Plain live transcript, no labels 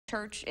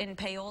Church in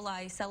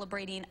Paoli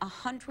celebrating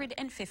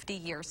 150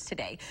 years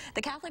today.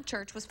 The Catholic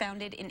Church was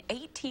founded in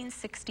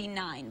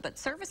 1869, but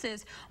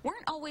services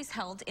weren't always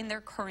held in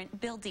their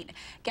current building.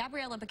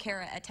 Gabriella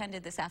Bachara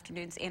attended this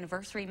afternoon's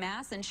anniversary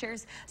mass and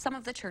shares some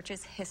of the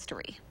church's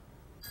history.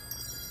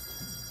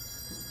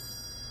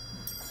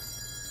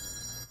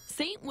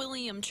 St.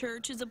 William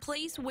Church is a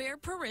place where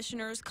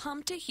parishioners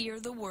come to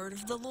hear the word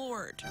of the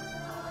Lord.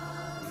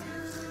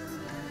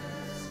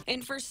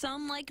 And for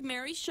some, like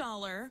Mary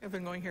Schaller, I've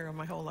been going here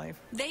my whole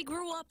life. They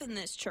grew up in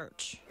this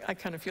church. I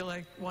kind of feel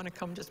like I want to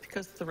come just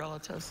because of the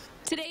relatives.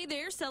 Today,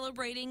 they're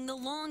celebrating the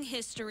long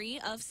history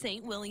of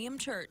St. William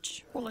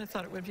Church. Well, I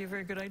thought it would be a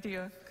very good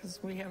idea because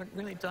we haven't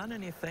really done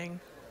anything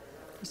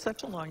for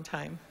such a long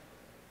time.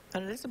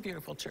 And it is a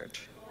beautiful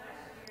church.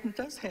 It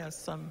does have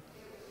some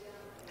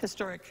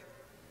historic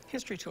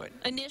history to it.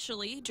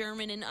 Initially,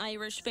 German and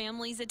Irish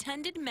families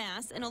attended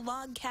Mass in a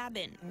log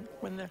cabin.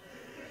 When the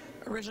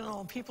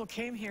original people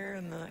came here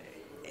in the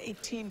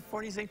 1840s,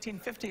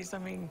 1850s, I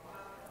mean,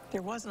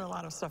 there wasn't a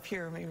lot of stuff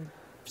here. I mean,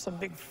 some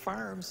big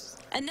farms.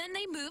 And then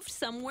they moved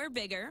somewhere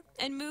bigger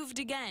and moved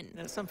again.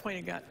 And at some point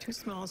it got too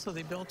small, so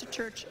they built a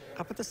church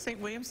up at the St.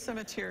 William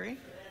Cemetery.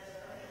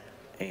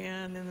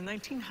 And in the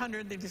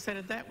 1900, they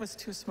decided that was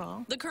too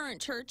small. The current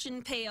church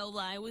in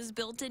Paoli was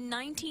built in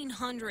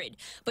 1900,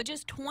 but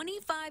just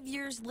 25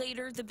 years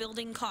later, the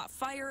building caught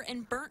fire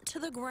and burnt to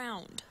the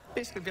ground.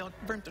 Basically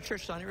burnt the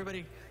church down.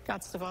 Everybody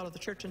got stuff out of the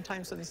church in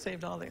time, so they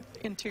saved all the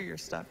interior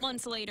stuff.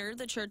 Months later,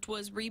 the church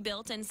was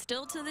rebuilt, and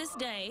still to this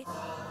day,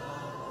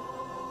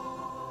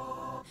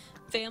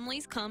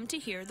 families come to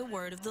hear the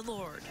word of the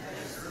Lord.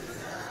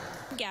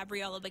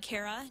 Gabriella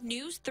Bachara,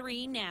 News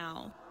 3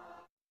 Now.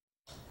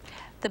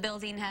 The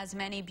building has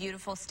many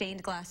beautiful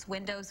stained glass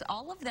windows.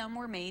 All of them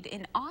were made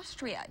in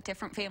Austria.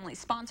 Different families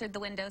sponsored the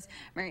windows.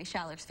 Mary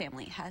Schaller's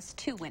family has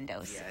 2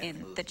 windows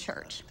in the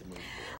church.